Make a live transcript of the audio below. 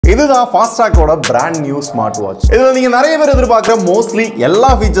இதுதான் Fastrack ஓட brand new smartwatch. இதுல நீங்க நிறைய பேர் எதிர்பார்க்குற mostly எல்லா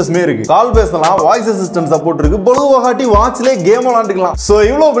ஃபீச்சர்ஸ்மே இருக்கு. கால் பேசலாம், வாய்ஸ் அசிஸ்டன்ட் சப்போர்ட் இருக்கு, பொழுதுவாகாட்டி வாட்ச்லயே கேம் விளையாண்டுக்கலாம். சோ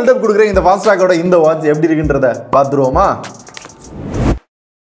இவ்வளவு பில்டப் கொடுக்குற இந்த Fastrack ஓட இந்த வாட்ச் எப்படி இருக்குன்றத பாத்துருவோமா?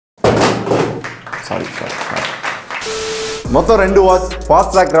 மொத்தம் ரெண்டு வாட்ச்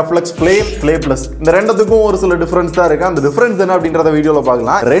Fastrack Reflex Play+. இந்த ரெண்டுத்துக்கும் ஒரு சில டிஃபரன்ஸ் தான் இருக்கு. அந்த டிஃபரன்ஸ் என்ன அப்படின்றத வீடியோல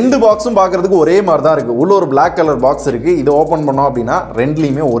பார்க்கலாம். ரெண்டு பாக்ஸும் பார்க்கிறதுக்கு ஒரே மாதிரி தான் இருக்கு. உள்ள ஒரு Black கலர் பாக்ஸ் இருக்கு. இதை ஓபன் பண்ணோம் அப்படின்னா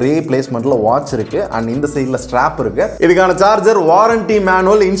ரெண்டுலயுமே ஒரே பிளேஸ்மெண்ட்ல வாட்ச் இருக்கு அண்ட் இந்த சைடுல ஸ்ட்ராப் இருக்கு. இதுக்கான charger, warranty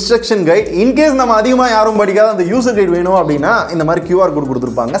manual, instruction guide. In case நம்ம அதிகமா யாரும் படிக்காத அந்த யூசர் கைட் வேணும் அப்படின்னா இந்த மாதிரி QR கோட்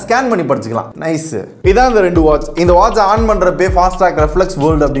கொடுத்துருப்பாங்க. ஸ்கேன் பண்ணி படிச்சுக்கலாம். நைஸ். இதான் இந்த ரெண்டு வாட்ச். இந்த watch on பண்றப்பே Fastrack Reflex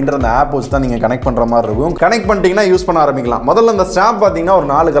World அப்படின்ற அந்த ஆப் வச்சு தான் நீங்க கனெக்ட் பண்ற மாதிரி இருக்கும். கனெக்ட் பண்ணிட்டீங்கன்னா யூஸ் பண்ண ஆரம்பிக்கலாம். முதல்ல இந்த ஸ்ட்ராப் பாத்தீங்கன்னா ஒரு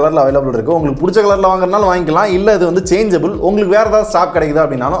 4 கலர்ல அவைலபிள் இருக்கு. உங்களுக்கு பிடிச்ச கலர்ல வாங்குறனால வாங்கிக்கலாம். இல்ல இது வந்து சேஞ்சபிள். உங்களுக்கு வேற ஏதாவது ஸ்ட்ராப் கிடைக்குதா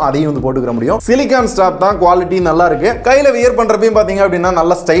அப்படினாலும் அதையும் வந்து போட்டுக்க முடியும். சிலிகான் ஸ்ட்ராப் தான், குவாலிட்டி நல்லா இருக்கு. கையில வியர் பண்றப்பையும் பாத்தீங்க அப்படின்னா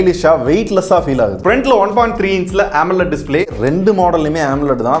நல்ல ஸ்டைலிஷா, வெயிட்லெஸ்ஸா ஃபீல் ஆகுது. ஃப்ரண்ட்ல 1.3 இன்ச்ல AMOLED டிஸ்ப்ளே. ரெண்டு மாடலுமே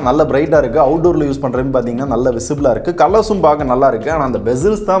AMOLED தான். நல்ல பிரைட்டா இருக்கு. அவுட்டோர்ல யூஸ் பண்றப்ப பாத்தீங்கன்னா நல்ல விசிபிளா இருக்கு. கலர்ஸும் பார்க்க நல்லா இருக்கு. ஆனா அந்த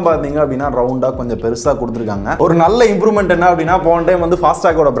பெசில்ஸ் தான் பாத்தீங்க அப்படின்னா ரவுண்டா கொஞ்சம் பெருசா கொடுத்திருக்காங்க. ஒரு நல்ல இம்ப்ரூவ்மென்ட் என்ன அப்படின்னா போன டைம் வந்து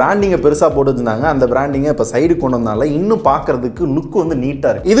Fastrack ஓட பிராண்டிங்க பெருசா போட்டு வச்சிருந்தாங்க. அந்த பிராண்டிங்க இப்ப சைடு கொண்டு வந்தால இன்னும் பார்க்கிறதுக்கு லுக் வந்து நீட்டா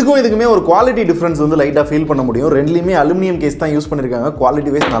இருக்கு. இதுக்குமே ஒரு குவாலிட்டி டிஃபரன்ஸ் வந்து லைட்டா ஃபீல் பண்ண முடியும். ரெண்டுலயுமே அலுமினியம் கேஸ் தான் யூஸ் பண்ணிருக்காங்க.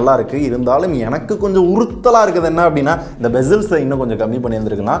 குவாலிட்டி வைஸ் நல்லா இருக்கு. இருந்தாலும் எனக்கு கொஞ்சம் உறுத்தலா இருக்குது என்ன அப்படின்னா இந்த பெசல்ஸ் இன்னும் கொஞ்சம் கம்மி பண்ணி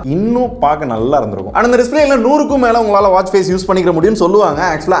இருந்திருக்கலாம். இன்னும் பார்க்க நல்லா இருந்திருக்கும். ஆனா இந்த டிஸ்ப்ளேல 100க்கும் மேல உங்களால வாட்ச் ஃபேஸ் யூஸ் பண்ணிக்க முடியும்னு சொல்லுவாங்க.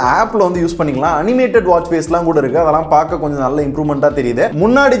 ஆக்சுவலா ஆப்ல வந்து யூஸ் பண்ணிக்கலாம். அனிமேட்டட் வாட்ச் ஃபேஸ்லாம் கூட இருக்கு. அதெல்லாம் பார்க்க கொஞ்சம் நல்ல இம்ப்ரூவ்மெண்டா தெரியுது.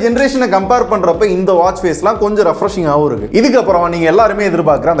 முன்னாடி ஜெனரேஷனை கம்பேர் பண்றப்ப இந்த வாட்ச் ஃபேஸ்லாம் கொஞ்சம் ரெஃப்ரெஷிங்காவும் இருக்கு. இதுக்கப்புறம் நீங்க எல்லாருமே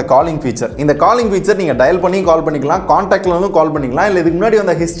எதிர்பார்க்குற அந்த காலிங் ஃபீச்சர். இந்த காலிங் ஃபீச்சர் நீங்க டயல் பண்ணி கால் பண்ணிக்கலாம், கான்டாக்ட்ல வந்து கால் பண்ணிக்கலாம். இல்ல இதுக்கு முன்னாடி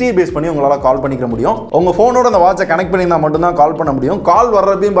வந்த ஹிஸ்டரி பேஸ் பண்ணி உங்களால கால் பண்ணிக்க முடியும். உங்க போனோட அந்த வாட்சை கனெக்ட் பண்ணினா மட்டும் தான் கால் பண்ண முடியும். கால்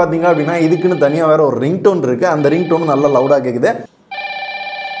வர்றப்பையும் பாத்தீங்க அப்படின்னா இதுக்குன்னு தனியா வேற ஒரு ரிங்டோன் இருக்கு. அந்த ரிங்டோன் நல்ல லவுடா கேக்குது.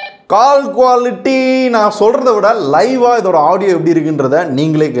 கால் குவாலிட்டி நான் சொல்றதை விட லைவா இதோட ஆடியோ எப்படி இருக்குன்றத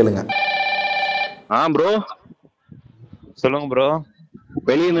நீங்களே கேளுங்க. ப்ரோ சொல்லுங்க ப்ரோ.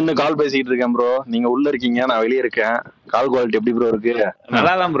 வெளியே நின்று கால் பேசிட்டு இருக்கேன் ப்ரோ. நீங்க உள்ள இருக்கீங்க, நான் வெளியே இருக்கேன். கால் குவாலிட்டி எப்படி ப்ரோ இருக்கு?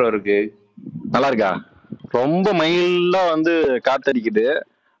 நல்லா தான் ப்ரோ இருக்கு. நல்லா இருக்கா? ரொம்ப மைல்டா வந்து காத்தடிக்குது.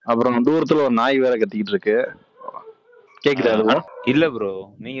 அப்புறம் தூரத்துல ஒரு நாய் வேற கத்திக்கிட்டு இருக்கு. கேக்குதா அது? இல்ல ப்ரோ,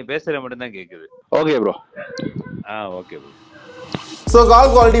 நீங்க பேசுறது மட்டும் தான் கேக்குது. Okay bro. Okay bro. So call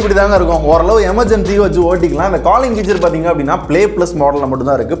quality இப்படி தாங்க இருக்கும். ஓரளவு எமர்ஜென்சி வச்சு ஓட்டிக்கலாம். இந்த காலிங் ஃபீச்சர் பார்த்தீங்க அப்படின்னா Play+ மாடலில் மட்டும்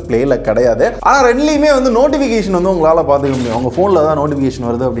தான் இருக்கு, பிளேல கிடையாது. ஆனால் ரெண்டுலையுமே வந்து நோட்டிஃபிகேஷன் வந்து உங்களால் பார்த்துக்க முடியும். உங்கள் ஃபோனில் தான் நோட்டிஃபிகேஷன்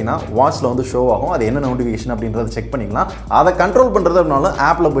வருது அப்படின்னா வாட்சில் வந்து ஷோ ஆகும். அது என்ன நோட்டிஃபிகேஷன் அப்படின்றத செக் பண்ணிக்கலாம். அதை கண்ட்ரோல் பண்ணுறது அப்படின்னாலும்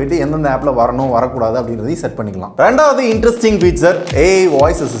ஆப்பில் போயிட்டு எந்தெந்த ஆப்பில் வரணும் வரக்கூடாது அப்படின்றதையும் செட் பண்ணிக்கலாம். ரெண்டாவது இன்ட்ரெஸ்டிங் ஃபீச்சர்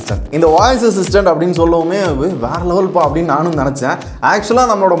வாய்ஸ் அசிஸ்டன்ட். இந்த வாய்ஸ் அசிஸ்டன்ட் அப்படின்னு சொல்லவுமே வேற லெவல் பா அப்படின்னு நானும் நினச்சேன்.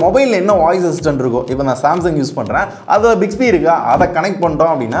 ஆக்சுவலாக நம்மளோட மொபைலில் என்ன வாய்ஸ் அசிஸ்டன்ட் இருக்கோ, இப்போ நான் சாம்சங் யூஸ் பண்ணுறேன், அது பிக்ஸ்பி இருக்கா, அதை கனெக்ட்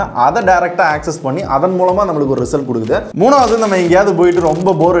பண்ணிட்டோம் அப்படின்னா அதை டைரக்டா ஆக்சஸ் பண்ணி அதன் மூலமா நம்மளுக்கு ஒரு ரிசல்ட் கொடுக்குது. மூணாவது, நம்ம எங்கேயாவது போயிட்டு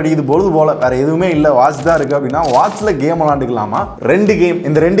ரொம்ப போர் அடிக்குது, பொழுது போல வேற எதுவுமே இல்ல, வாட்ச் தான் இருக்கு அப்படின்னா வாட்ச்ல கேம் விளையாண்டுக்கலாமா? ரெண்டு கேம்.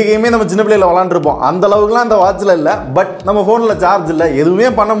 இந்த ரெண்டு கேமே நம்ம சின்ன பிள்ளையில விளையாண்டுருப்போம். அந்த அளவுக்குலாம் இந்த வாட்ச்ல இல்ல. பட் நம்ம போன்ல சார்ஜ் இல்ல,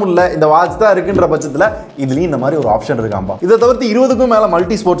 எதுவுமே பண்ண முடியல, இந்த வாட்ச் தான் இருக்குன்ற பட்சத்துல இதுலயும் இந்த மாதிரி ஒரு ஆப்ஷன் இருக்காம்பா. இதை தவிர்த்து 20க்கும் மேல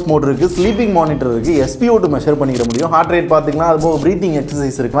மல்டி ஸ்போர்ட்ஸ் மோட் இருக்கு, ஸ்லீப்பிங் மானிட்டர் இருக்கு, SpO2 மெஷர் பண்ணிக்க முடியும், ஹார்ட் ரேட் பாத்தீங்கன்னா, அது போக பிரீத்திங்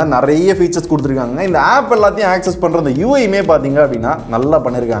எக்ஸசைஸ் இருக்கு, நிறைய ஃபீச்சர்ஸ் கொடுத்துருக்காங்க. இந்த ஆப் எல்லாத்தையும் ஆக்சஸ் பண்ற அந்த UIமே பாத்தீங்க அப்படின்னா நல்லா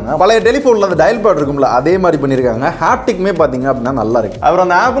பண்ணிருக்காங்க. பழைய டெலிபோன்ல அந்த டயல் பேட் இருக்கும்ல, அதே மாதிரி பண்ணிருக்காங்க. ஹாப்டிக்மே பாத்தீங்க அப்படின்னா நல்லா இருக்கு. அப்புறம்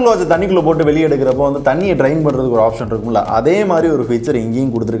அந்த ஆப்பிள் வாட்ச் தண்ணிக்குள்ள போட்டு வெளியே எடுக்கிறப்போ வந்து தண்ணியை ட்ரைன் பண்றதுக்கு ஒரு ஆப்ஷன் இருக்கும்ல, அதே மாதிரி ஒரு ஃபீச்சர்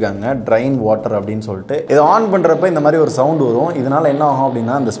இங்கேயும் கொடுத்துருக்காங்க, ட்ரைன் வாட்டர் அப்படின்னு சொல்லிட்டு. இதை ஆன் பண்றப்ப இந்த மாதிரி ஒரு சவுண்ட் வரும். இதனால என்ன ஆகும்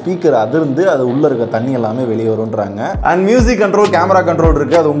அப்படின்னா அந்த ஸ்பீக்கர் அதிர்ந்து அது உள்ள இருக்க தண்ணி எல்லாமே வெளியே வரும்ன்றாங்க. And music control, camera control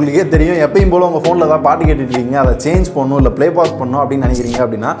இருக்கு. அது உங்களுக்கே தெரியும். எப்பயும் போல உங்க போன்ல தான் பாட்டு கேட்டுட்டு இருக்கீங்க, அதை சேஞ்ச் பண்ணணும் இல்ல ப்ளே பாஸ் பண்ணணும் அப்படின்னு நினைக்கிறீங்க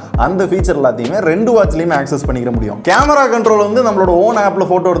அப்படின்னா அந்த ஃபீச்சர் எல்லாத்தையுமே ரெண்டு வாட்ச்லயுமே ஆக்சஸ் பண்ணிக்க முடியும். கேமரா கண்ட்ரோல் வந்து நம்மளோட ஓன் ஆப்ல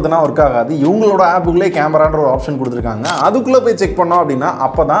போட்டோ எடுத்தனா ஒர்க் ஆகாது. இவங்களோட ஆப்புக்குள்ளே கேமரான்ற ஒரு ஆப்ஷன் கொடுத்துருக்காங்க. அதுக்குள்ள போய் செக் பண்ணோம் அப்படின்னா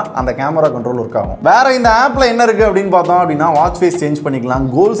அப்பதான் அந்த கேமரா கண்ட்ரோல் ஒர்க் ஆகும். வேற இந்த ஆப்ல என்ன இருக்கு அப்படின்னு பார்த்தோம் அப்படின்னா வாட்ச் ஃபேஸ் சேஞ்ச் பண்ணிக்கலாம்,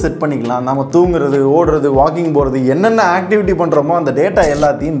 கோல் செட் பண்ணிக்கலாம், நம்ம தூங்குறது, ஓடுறது, வாக்கிங் போறது, என்னென்ன ஆக்டிவிட்டி பண்றோமோ அந்த டேட்டா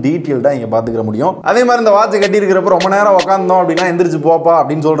எல்லாத்தையும் டீட்டெயில்டா இங்க பாத்துக்க முடியும். அதே மாதிரி இந்த வாட்ச் கட்டி இருக்கிறப்ப ரொம்ப நேரம் உட்காந்தோம் அப்படின்னா எந்திரிச்சு போப்பா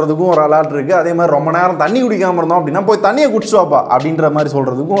அப்படின்னு சொல்றதுக்கும் ஒரு அலர்ட் இருக்கு. அதே மாதிரி ரொம்ப நேரம் தண்ணி குடிக்காம இருந்தோம் அப்படின்னா போய் தண்ணியை குடிச்சு வாப்பா அப்படின்ற மாதிரி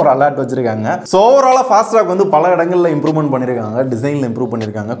சொல்றதுக்கும் ஒரு அலர்ட் வச்சிருக்காங்க. சோ ஓவராலா Fastrack வந்து பல இடங்கள்ல இம்ப்ரூவ்மெண்ட் பண்ணிருக்காங்க, டிசைன்ல இம்ப்ரூவ்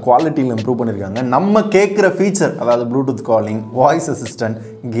பண்ணிருக்காங்க, குவாலிட்டியில் இம்ப்ரூவ் பண்ணியிருக்காங்க. நம்ம கேட்குற ஃபீச்சர், அதாவது Bluetooth calling, voice assistant,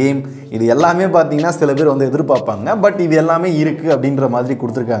 game, இது எல்லாமே பார்த்தீங்கன்னா சில பேர் வந்து எதிர்பார்ப்பாங்க. பட் இது எல்லாமே இருக்கு அப்படின்ற மாதிரி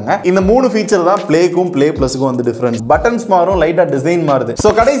கொடுத்துருக்காங்க. இந்த 3 ஃபீச்சர் தான் ப்ளேக்கும் ப்ளே ப்ளஸுக்கும் வந்து டிஃபரன்ஸ். பட்டன்ஸ் மாறும், லைட்டாக டிசைன் மாறுது.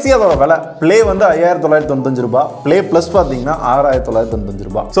 ஸோ கடைசி அதோட விலை ப்ளே வந்து 5995 ரூபாய், ப்ளே ப்ளஸ் பார்த்தீங்கன்னா 6995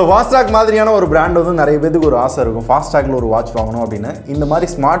 ரூபாய். ஸோ ஃபாஸ்ட்ராக் மாதிரியான ஒரு பிராண்ட் வந்து நிறைய பேருக்கு ஒரு ஆசை இருக்கும், ஃபாஸ்ட்ராக்ல ஒரு வாட்ச் வாங்கணும் அப்படின்னு. இந்த மாதிரி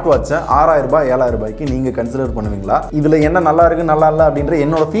ஸ்மார்ட் வாட்சை 6000 ரூபாய் 7000 ரூபாய்க்கு நீங்கள் கன்சிடர் பண்ணுவீங்களா? இதில் என்ன நல்லா இருக்கு நல்லா இல்லை அப்படின்ற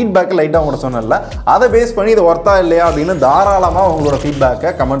என்னோட ஃபீட்பேக் லைட்டாக உங்களோட சொன்னல, அதை பேஸ் பண்ணி இது ஒர்த்தா இல்லையா அப்படின்னு தாராளமாக உங்களோட ஃபீட்பேக்கை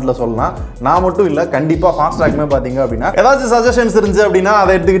கமெண்ட்ல சொல்லலாம். நான் மட்டும் இல்லை, கண்டிப்பாக ஃபாஸ்ட்ராக்மே பார்த்தீங்க அப்படின்னா ஏதாச்சும் சஜஷன்ஸ் இருந்துச்சு அப்படின்னா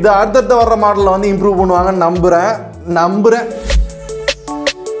அதை எடுத்துக்கிட்டு அடுத்தடுத்த வர்ற மாடலில் வந்து இம்ப்ரூவ் பண்ணுவாங்கன்னு நம்புறேன்.